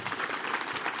applause.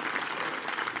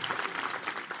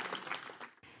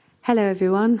 Hello,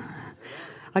 everyone.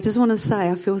 I just want to say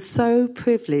I feel so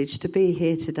privileged to be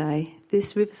here today.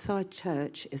 This Riverside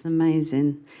Church is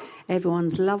amazing.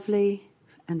 Everyone's lovely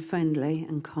and friendly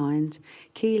and kind.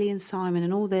 Keeley and Simon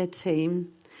and all their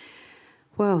team,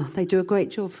 well, they do a great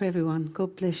job for everyone.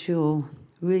 God bless you all.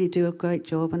 Really do a great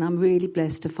job, and I'm really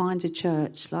blessed to find a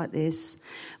church like this.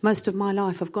 Most of my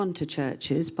life I've gone to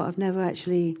churches, but I've never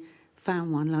actually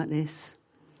found one like this.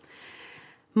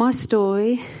 My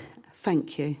story,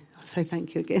 thank you. I'll say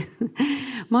thank you again.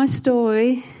 My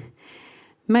story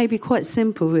may be quite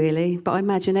simple, really, but I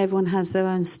imagine everyone has their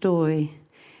own story.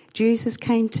 Jesus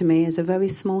came to me as a very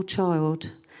small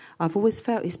child. I've always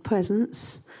felt his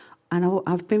presence, and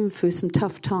I've been through some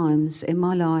tough times in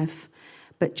my life,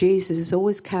 but Jesus has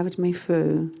always carried me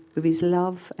through with his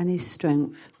love and his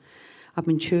strength. I've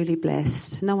been truly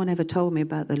blessed. No one ever told me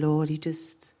about the Lord. He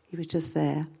was just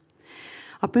there.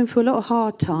 I've been through a lot of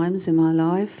hard times in my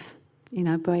life,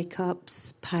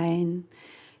 breakups, pain,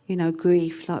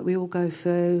 grief, like we all go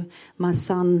through. My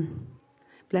son,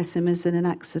 bless him, is in an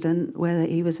accident where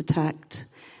he was attacked,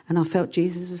 and I felt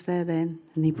Jesus was there then,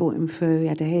 and he brought him through. He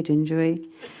had a head injury,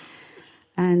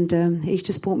 and he's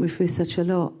just brought me through such a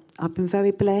lot. I've been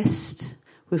very blessed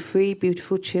with 3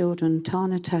 beautiful children,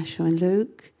 Tana, Tasha and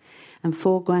Luke, and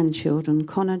 4 grandchildren,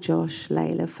 Connor, Josh,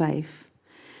 Layla, Faith.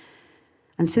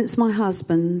 And since my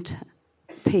husband,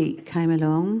 Pete, came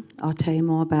along, I'll tell you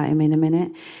more about him in a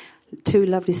minute, 2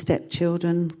 lovely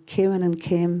stepchildren, Kieran and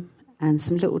Kim, and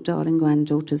some little darling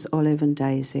granddaughters, Olive and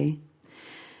Daisy.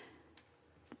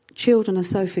 Children are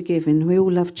so forgiving. We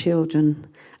all love children.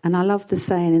 And I love the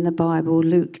saying in the Bible,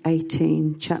 Luke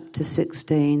 18, chapter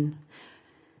 16.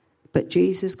 But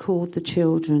Jesus called the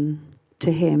children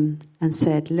to him and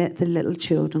said, let the little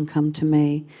children come to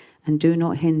me, and do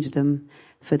not hinder them,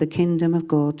 for the kingdom of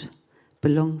God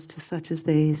belongs to such as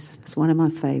these. It's one of my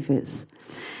favourites.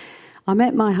 I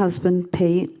met my husband,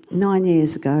 Pete, 9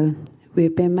 years ago.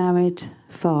 We've been married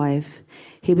 5.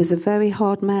 He was a very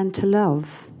hard man to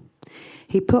love.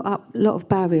 He put up a lot of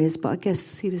barriers, but I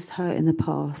guess he was hurt in the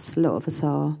past. A lot of us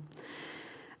are.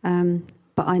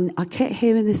 But I kept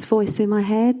hearing this voice in my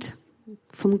head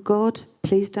from God,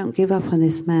 please don't give up on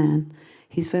this man.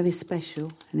 He's very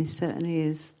special, and he certainly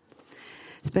is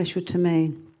special to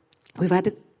me. We've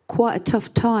had quite a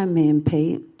tough time, me and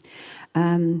Pete.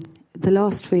 The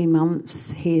last 3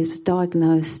 months, he was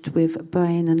diagnosed with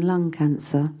brain and lung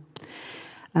cancer.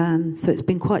 So it's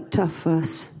been quite tough for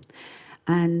us.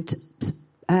 And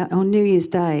on New Year's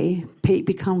Day, Pete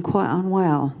became quite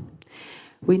unwell.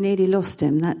 We nearly lost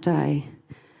him that day.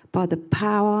 By the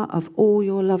power of all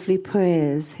your lovely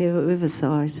prayers here at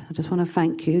Riverside, I just want to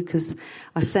thank you, because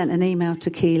I sent an email to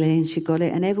Keely and she got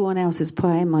it, and everyone else is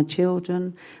praying, my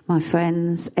children, my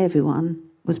friends, everyone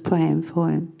was praying for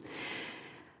him.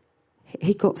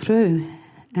 He got through,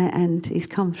 and he's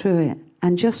come through it.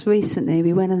 And just recently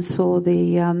we went and saw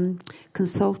the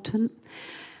consultant,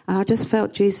 and I just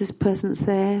felt Jesus' presence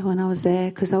there when I was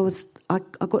there, because I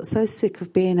got so sick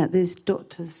of being at these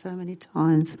doctors so many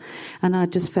times, and I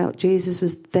just felt Jesus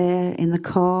was there in the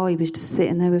car. He was just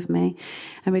sitting there with me,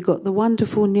 and we got the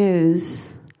wonderful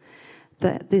news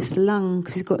that this lung,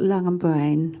 because he's got lung and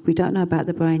brain, we don't know about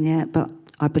the brain yet, but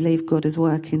I believe God is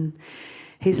working.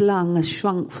 His lung has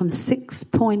shrunk from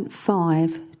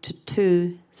 6.5 to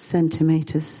 2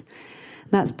 centimetres.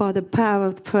 That's by the power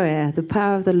of prayer, the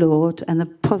power of the Lord, and the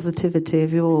positivity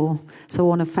of you all. So I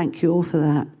want to thank you all for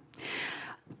that.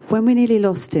 When we nearly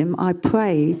lost him, I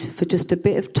prayed for just a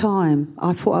bit of time.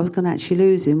 I thought I was going to actually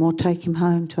lose him or take him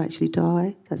home to actually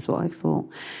die. That's what I thought.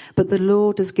 But the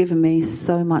Lord has given me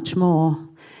so much more,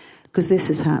 because this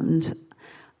has happened.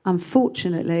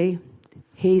 Unfortunately,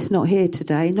 he's not here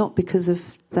today, not because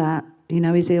of that,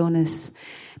 his illness,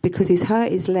 because he's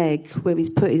hurt his leg where he's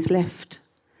put his left,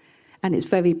 and it's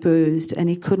very bruised, and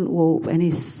he couldn't walk, and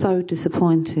he's so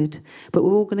disappointed. But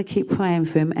we're all going to keep praying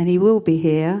for him, and he will be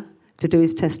here to do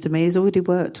his testimony. He's already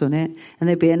worked on it, and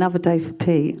there'll be another day for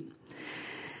Pete.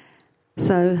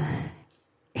 So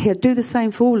he'll do the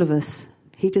same for all of us.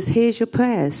 He just hears your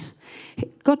prayers.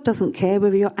 God doesn't care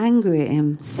whether you're angry at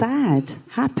him, sad,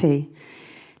 happy.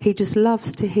 He just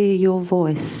loves to hear your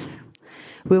voice.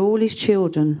 We're all his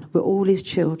children. We're all his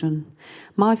children.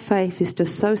 My faith is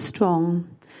just so strong.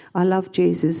 I love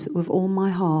Jesus with all my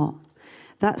heart.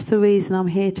 That's the reason I'm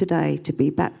here today, to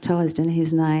be baptised in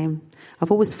his name.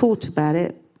 I've always thought about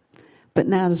it, but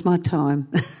now's my time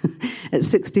at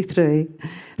 63.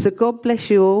 So God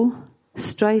bless you all.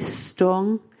 Stay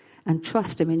strong and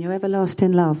trust him in your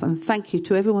everlasting love. And thank you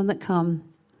to everyone that come.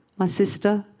 My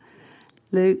sister,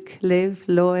 Luke, Liv,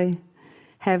 Loy,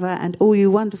 Heather, and all you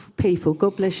wonderful people.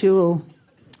 God bless you all.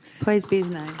 Praise be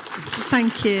his name.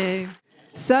 Thank you.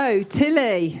 So,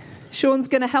 Tilly, Sean's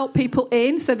going to help people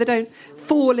in so they don't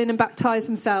fall in and baptise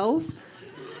themselves.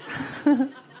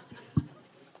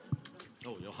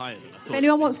 If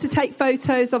anyone wants to take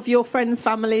photos of your friends'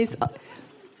 families,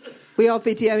 we are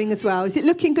videoing as well. Is it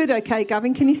looking good okay,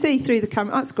 Gavin? Can you see through the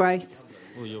camera? That's great.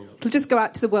 It'll just go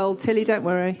out to the world, Tilly, don't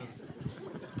worry.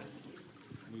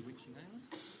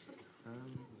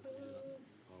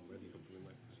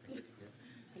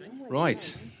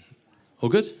 Right. All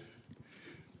good?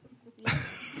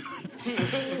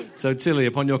 So, Tilly,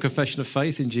 upon your confession of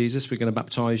faith in Jesus, we're going to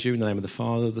baptise you in the name of the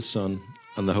Father, the Son,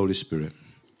 and the Holy Spirit.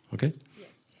 Okay?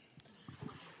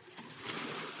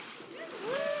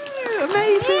 Woo,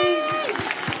 amazing.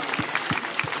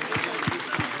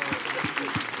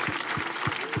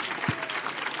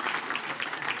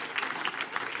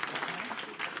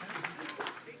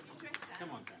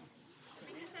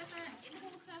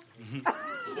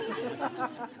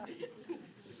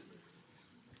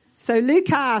 So,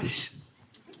 Lukash.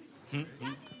 Do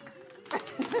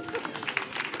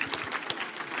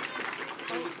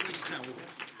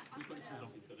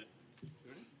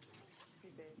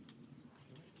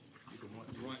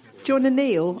you want to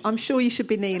kneel? I'm sure you should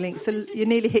be kneeling. So you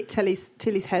nearly hit Tilly's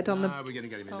head on the... No, we're going to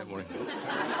get him in, don't worry.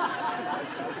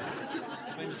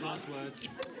 Famous last words.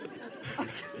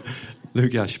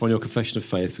 Lukash, upon your confession of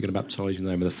faith, we're going to baptise you in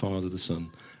the name of the Father, the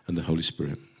Son, and the Holy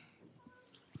Spirit.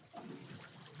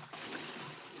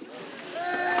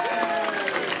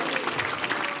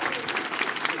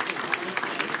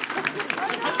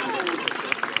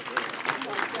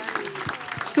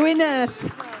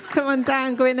 Gwyneth. Come on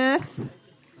down, Gwyneth.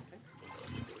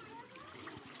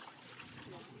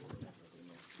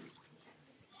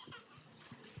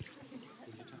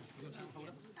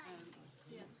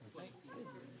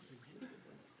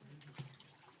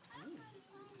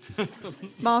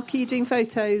 Mark, are you doing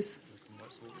photos?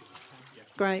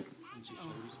 Great. Do you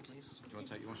want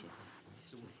to take your shot?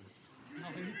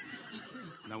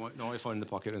 No, I find in the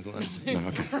pocket. No,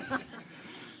 okay.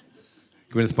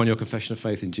 Gwyneth, upon your confession of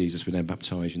faith in Jesus, we now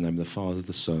baptise you in the name of the Father,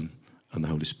 the Son, and the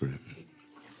Holy Spirit.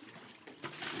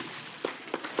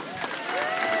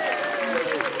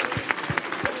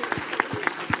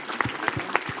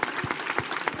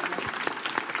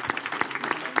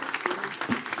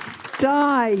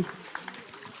 Die.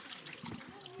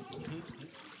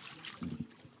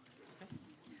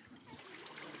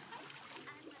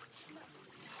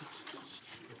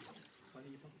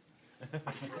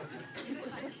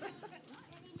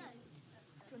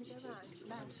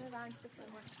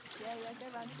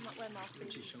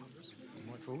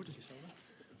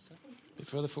 A bit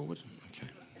further forward. Okay.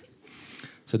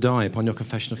 So die upon your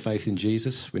confession of faith in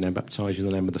Jesus. We now baptise you in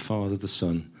the name of the Father, the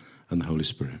Son, and the Holy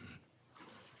Spirit.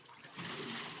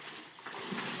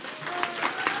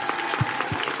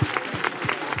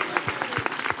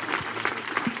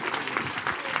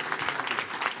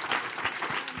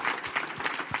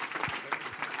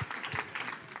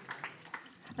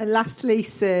 And lastly,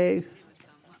 Sue.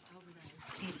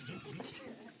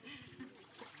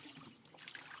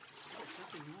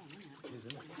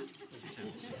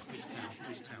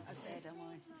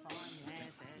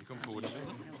 Come forward.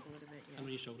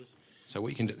 So what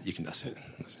you can do, that's it.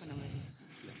 That's it. Do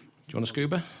you want a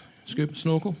scuba?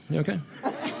 Snorkel? You okay?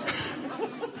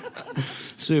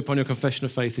 Sue, upon your confession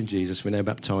of faith in Jesus, we now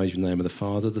baptise you in the name of the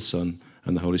Father, the Son,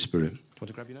 and the Holy Spirit. Do you want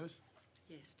to grab your nose?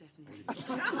 Yes, definitely.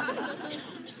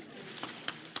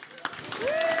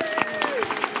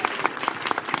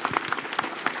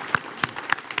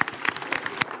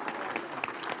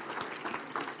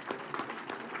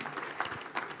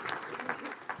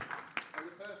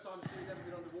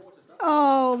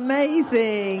 Oh,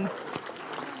 amazing.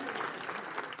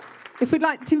 If we'd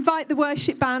like to invite the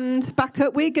worship band back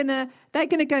up, they're going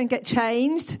to go and get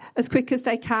changed as quick as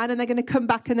they can, and they're going to come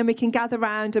back, and then we can gather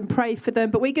round and pray for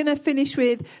them. But we're going to finish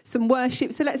with some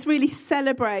worship. So let's really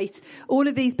celebrate all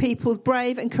of these people's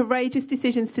brave and courageous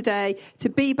decisions today to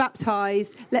be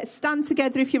baptised. Let's stand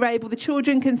together if you're able. The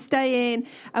children can stay in,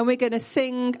 and we're going to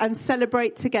sing and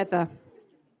celebrate together.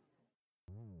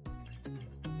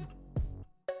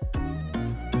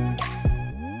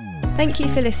 Thank you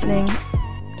for listening.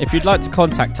 If you'd like to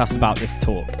contact us about this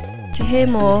talk, To hear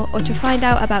more or to find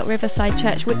out about Riverside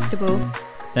Church Whitstable,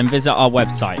 then visit our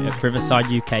website at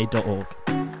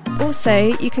riversideuk.org.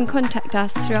 also you can contact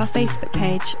us through our Facebook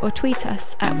page or tweet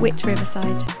us at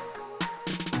Riverside.